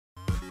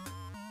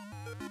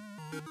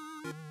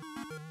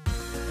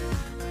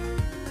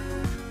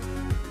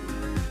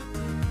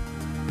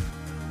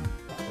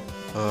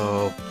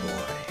Oh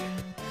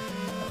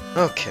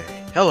boy.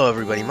 Okay. Hello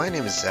everybody, my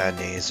name is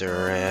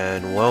Zadnazer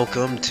and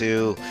welcome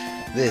to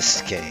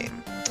this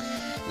game.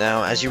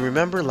 Now, as you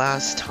remember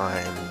last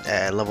time,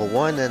 level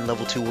 1 and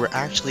level 2 were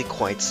actually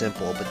quite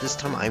simple, but this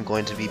time I'm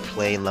going to be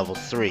playing level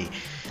 3.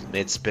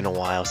 It's been a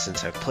while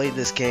since I've played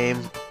this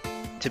game,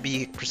 to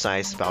be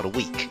precise, about a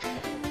week.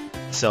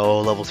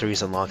 So level 3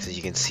 is unlocked as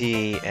you can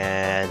see,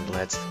 and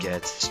let's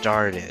get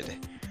started.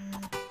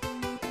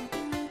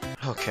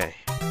 Okay.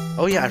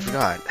 Oh yeah, I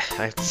forgot.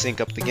 I have to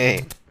sync up the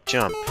game.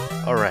 Jump.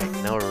 Alright,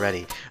 now we're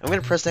ready. I'm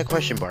gonna press that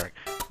question bar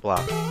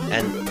block,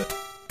 and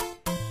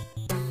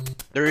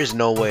there is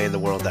no way in the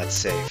world that's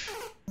safe.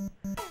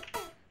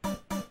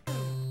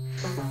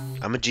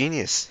 I'm a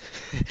genius.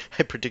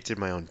 I predicted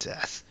my own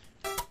death.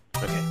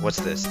 Okay, what's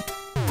this?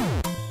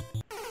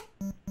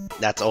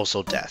 That's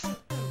also death.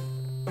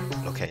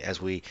 Okay, as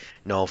we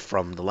know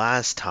from the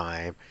last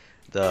time,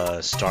 the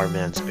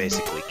Starmans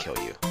basically kill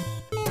you.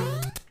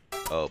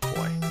 Oh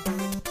boy.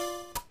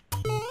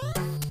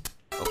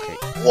 Okay.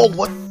 Whoa,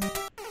 what?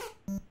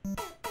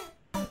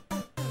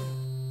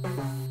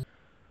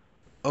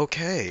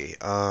 Okay,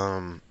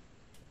 I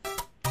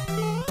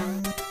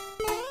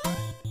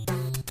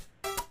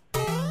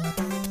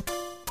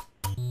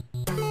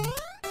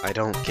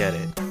don't get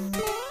it.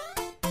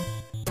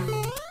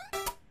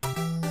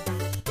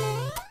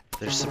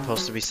 There's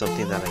supposed to be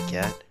something that I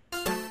get?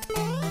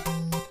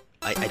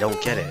 I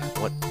don't get it.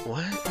 What?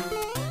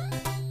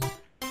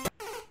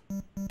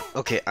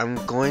 Okay, I'm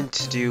going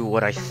to do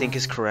what I think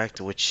is correct,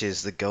 which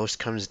is the ghost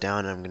comes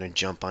down and I'm gonna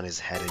jump on his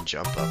head and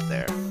jump up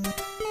there.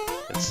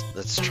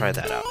 Let's try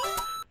that out.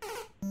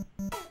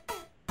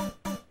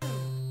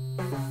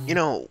 You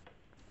know,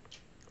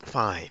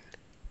 fine.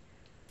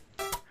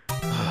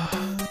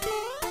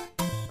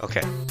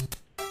 Okay.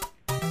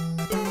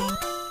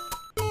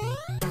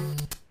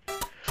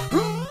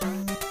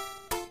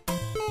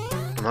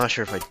 I'm not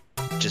sure if I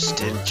just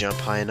didn't jump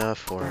high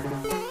enough or...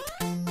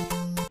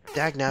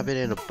 Dagnabbit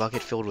in a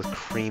bucket filled with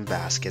cream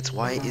baskets.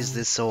 Why is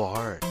this so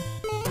hard?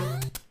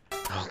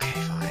 Okay,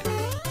 fine.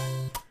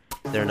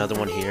 Is there another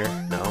one here?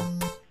 No?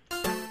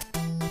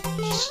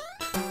 Just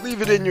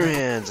leave it in your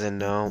hands and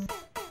no.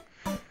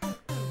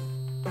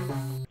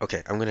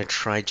 Okay, I'm gonna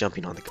try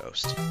jumping on the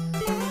ghost.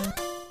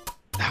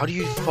 How do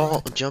you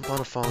jump on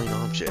a falling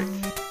object?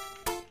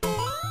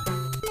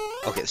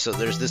 Okay, so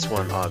there's this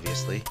one,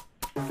 obviously.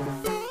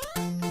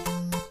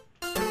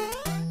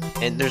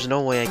 And there's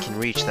no way I can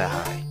reach that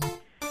high.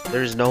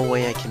 There's no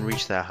way I can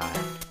reach that high.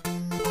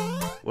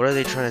 What are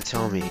they trying to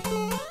tell me?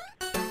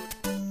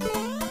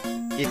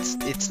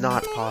 It's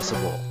not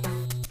possible.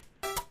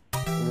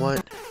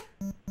 What?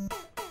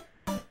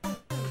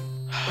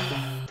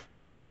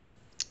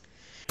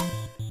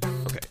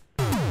 Okay.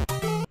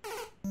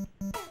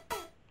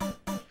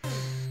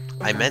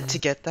 I meant to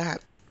get that,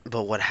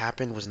 but what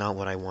happened was not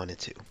what I wanted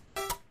to.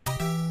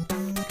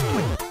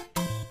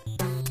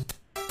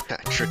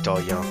 Tricked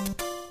all y'all.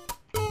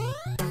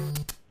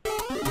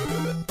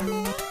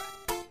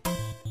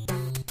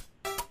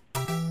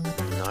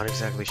 Not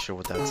exactly sure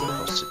what that's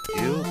supposed to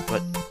do,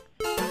 but...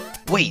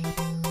 Wait!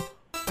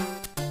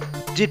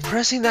 Did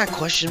pressing that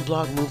question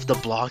block move the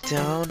block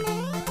down?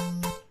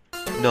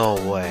 No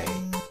way.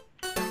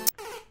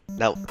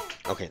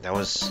 Okay, that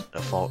was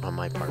a fault on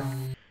my part.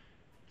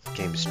 This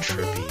game is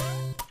trippy.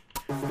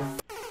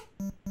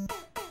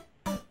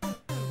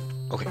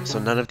 Okay, so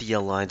none of the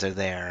yellow lines are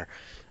there.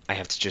 I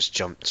have to just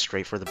jump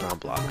straight for the brown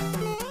block.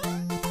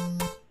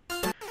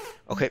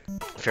 Okay,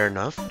 fair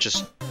enough.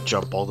 Just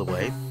jump all the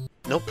way.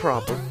 No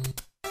problem.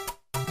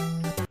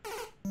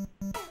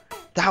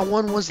 That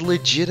one was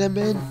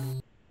legitimate?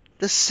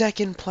 The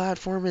second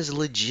platform is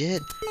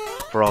legit?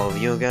 For all of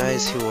you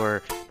guys who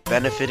are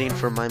benefiting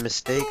from my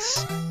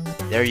mistakes,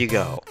 there you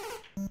go.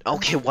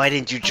 Okay, why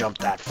didn't you jump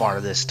that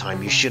far this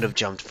time? You should have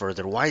jumped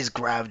further. Why is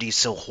gravity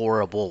so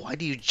horrible? Why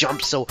do you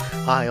jump so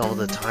high all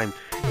the time?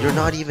 You're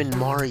not even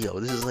Mario.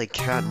 This is like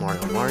Cat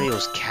Mario.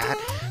 Mario's cat?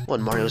 What,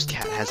 Mario's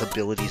cat has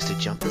abilities to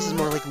jump? This is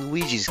more like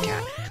Luigi's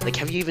cat. Like,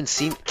 have you even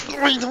seen...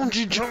 Why don't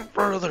you jump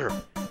further?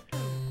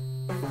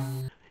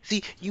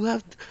 See, you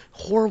have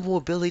horrible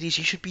abilities.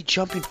 You should be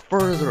jumping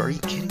further. Are you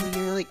kidding me?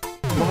 You're like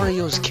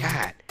Mario's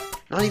cat.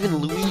 Not even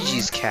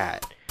Luigi's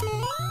cat.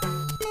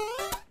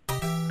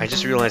 I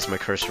just realized my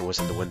cursor was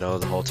in the window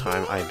the whole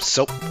time. I am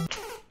so...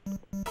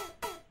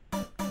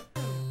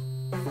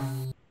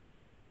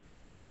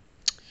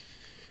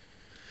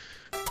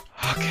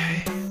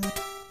 Okay.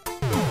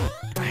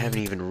 I haven't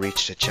even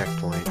reached a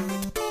checkpoint.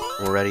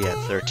 I'm already at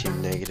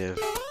 13 negative.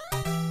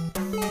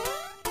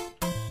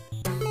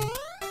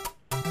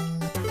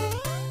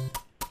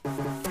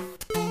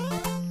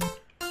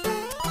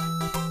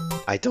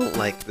 I don't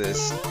like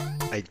this.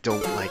 I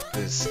don't like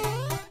this.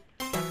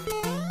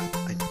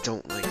 I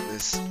don't like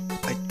this.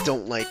 I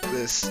don't like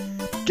this.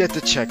 Get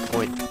the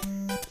checkpoint.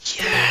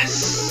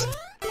 Yes!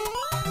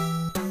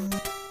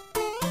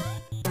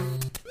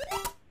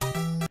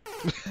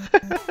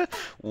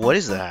 What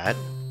is that?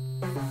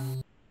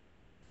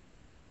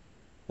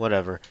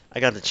 Whatever. I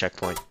got the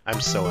checkpoint.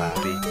 I'm so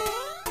happy.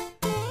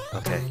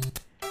 Okay.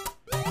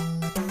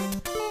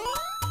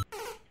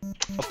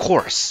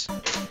 course!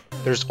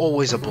 There's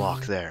always a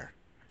block there.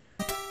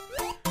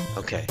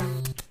 Okay.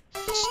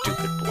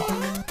 Stupid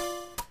block.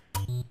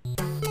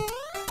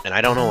 And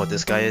I don't know what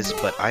this guy is,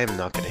 but I am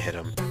not gonna hit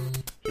him.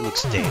 He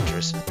looks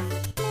dangerous.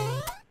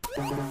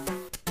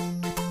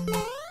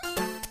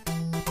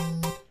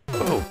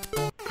 Oh.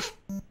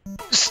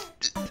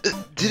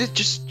 Did it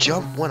just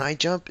jump when I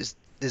jump?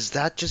 Is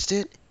that just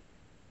it?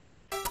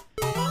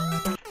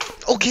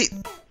 Okay.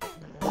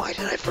 Why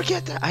did I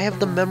forget that? I have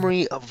the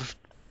memory of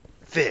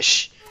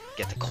fish.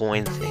 Get the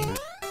coin thing.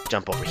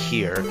 Jump over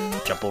here.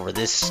 Jump over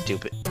this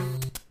stupid...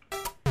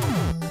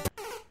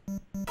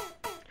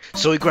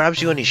 So he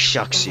grabs you and he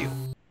shucks you.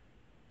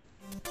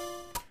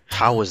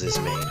 How was this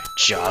made?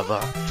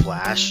 Java?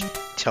 Flash?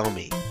 Tell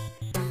me.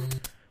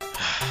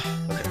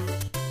 Okay.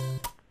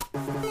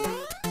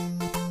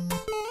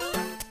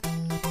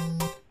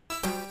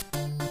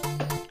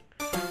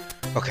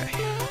 Okay.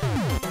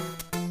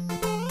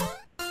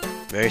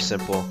 Very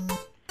simple.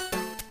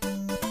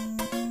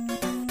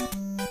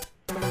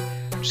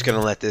 I'm just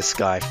gonna let this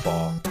guy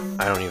fall.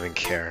 I don't even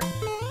care.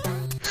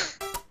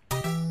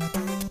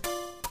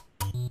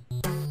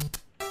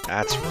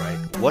 That's right.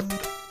 What the...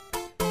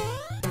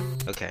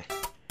 Okay.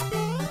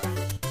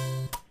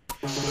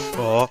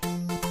 Oh.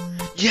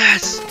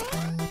 Yes!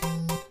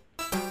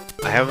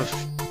 I have a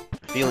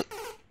feeling...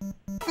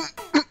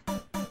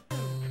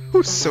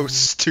 Who's so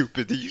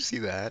stupid? Did you see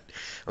that?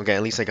 Okay,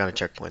 at least I got a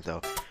checkpoint,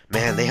 though.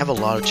 Man, they have a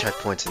lot of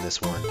checkpoints in this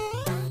one.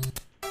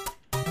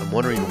 I'm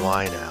wondering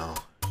why now.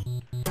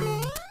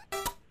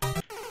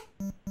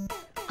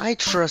 I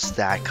trust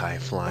that guy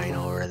flying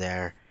over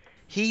there.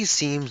 He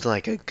seems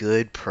like a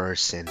good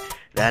person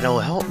that'll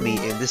help me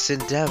in this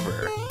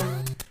endeavor.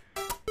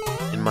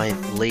 In my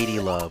lady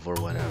love or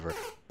whatever.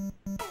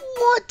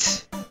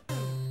 What?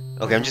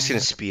 Okay, I'm just gonna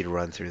speed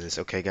run through this.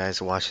 Okay,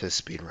 guys, watch this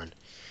speed run.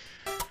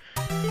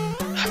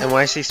 And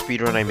when I say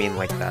speed run, I mean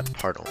like that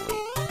part only.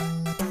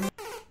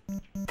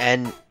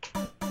 And...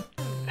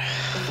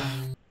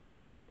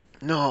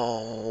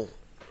 No.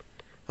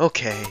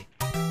 Okay.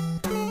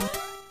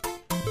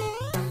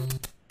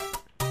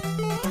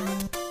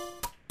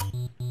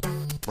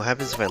 What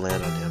happens if I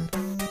land on him?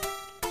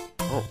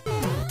 Oh.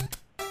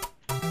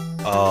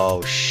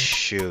 Oh,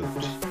 shoot.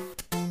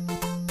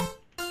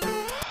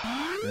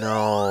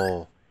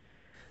 No.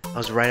 I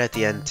was right at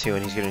the end, too,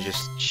 and he's gonna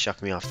just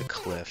shuck me off the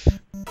cliff.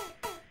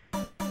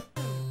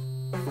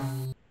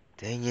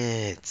 Dang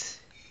it.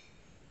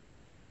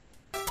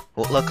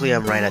 Well, luckily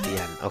I'm right at the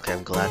end. Okay,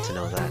 I'm glad to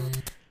know that.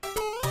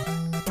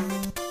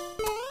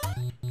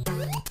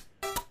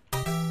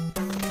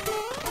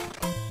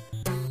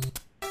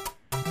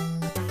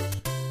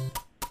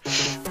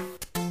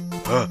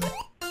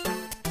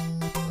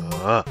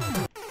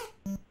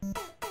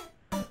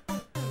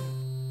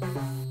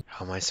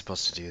 How am I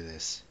supposed to do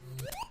this?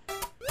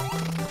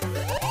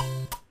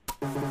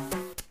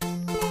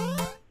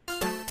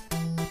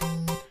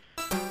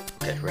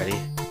 Okay, ready?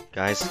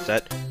 Guys,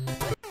 set.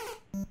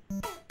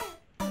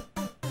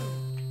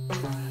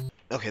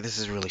 Okay, this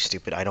is really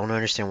stupid. I don't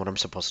understand what I'm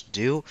supposed to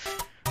do.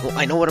 Well,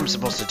 I know what I'm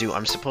supposed to do.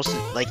 I'm supposed to,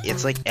 like,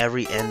 it's like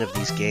every end of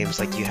these games,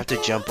 like, you have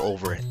to jump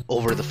over it.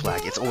 Over the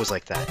flag. It's always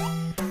like that.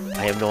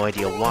 I have no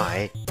idea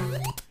why,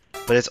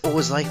 but it's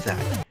always like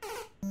that.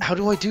 How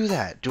do I do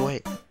that? Do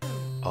I...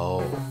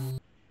 Oh.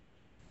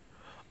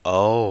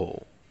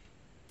 Oh.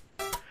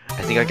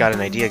 I think I got an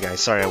idea,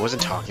 guys. Sorry, I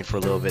wasn't talking for a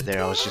little bit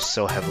there. I was just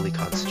so heavily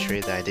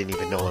concentrated that I didn't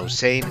even know what I was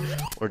saying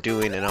or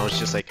doing, and I was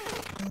just like...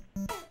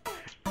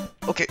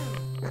 Okay,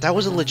 that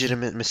was a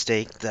legitimate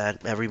mistake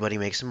that everybody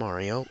makes in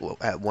Mario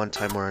at one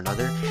time or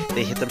another.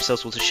 They hit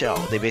themselves with a shell.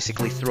 They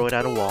basically throw it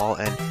at a wall,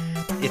 and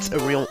it's a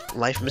real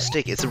life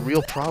mistake. It's a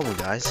real problem,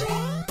 guys.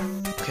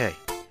 Okay.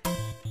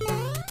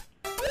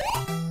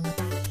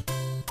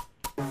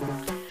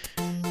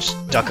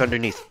 Just duck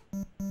underneath.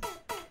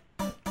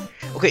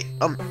 Okay,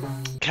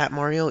 Cat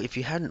Mario, if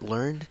you hadn't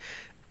learned,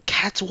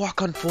 cats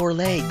walk on 4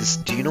 legs.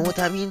 Do you know what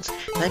that means?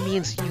 That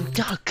means you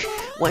duck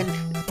when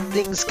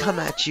things come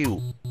at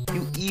you.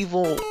 You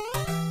evil...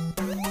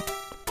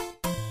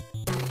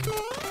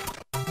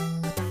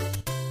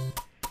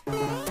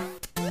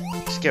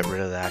 Just get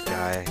rid of that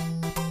guy.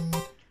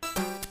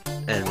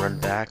 And run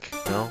back.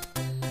 No?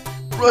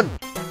 Run!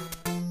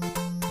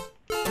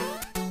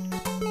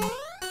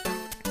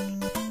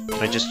 Can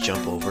I just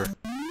jump over?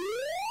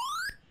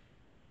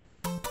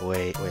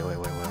 Wait.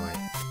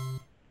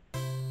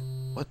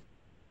 What?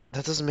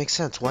 That doesn't make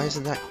sense. Why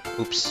isn't that...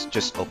 Oops,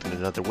 just open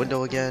another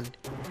window again.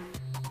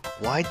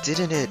 Why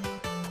didn't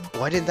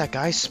that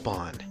guy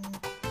spawn?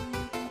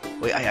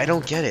 Wait, I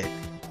don't get it.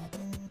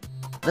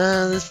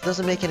 Nah, this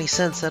doesn't make any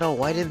sense at all.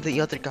 Why didn't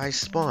the other guy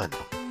spawn?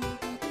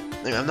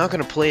 I'm not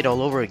gonna play it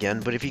all over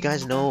again, but if you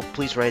guys know,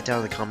 please write it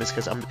down in the comments,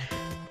 because I'm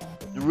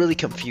really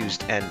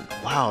confused, and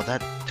wow,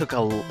 that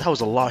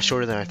was a lot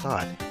shorter than I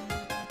thought.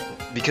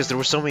 Because there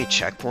were so many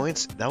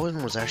checkpoints, that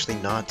one was actually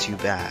not too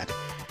bad.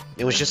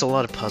 It was just a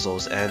lot of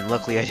puzzles, and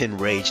luckily I didn't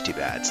rage too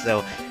bad,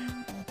 so...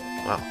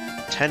 Wow,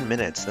 10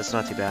 minutes, that's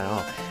not too bad at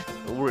all.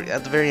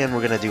 at the very end,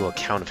 we're gonna do a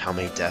count of how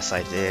many deaths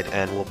I did,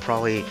 and we'll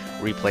probably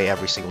replay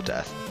every single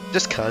death.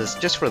 Just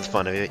for the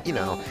fun of it, you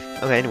know.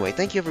 Okay, anyway,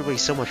 thank you everybody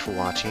so much for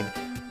watching.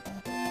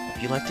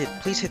 If you liked it,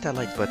 please hit that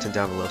like button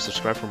down below,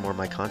 subscribe for more of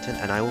my content,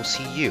 and I will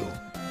see you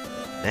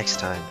next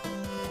time.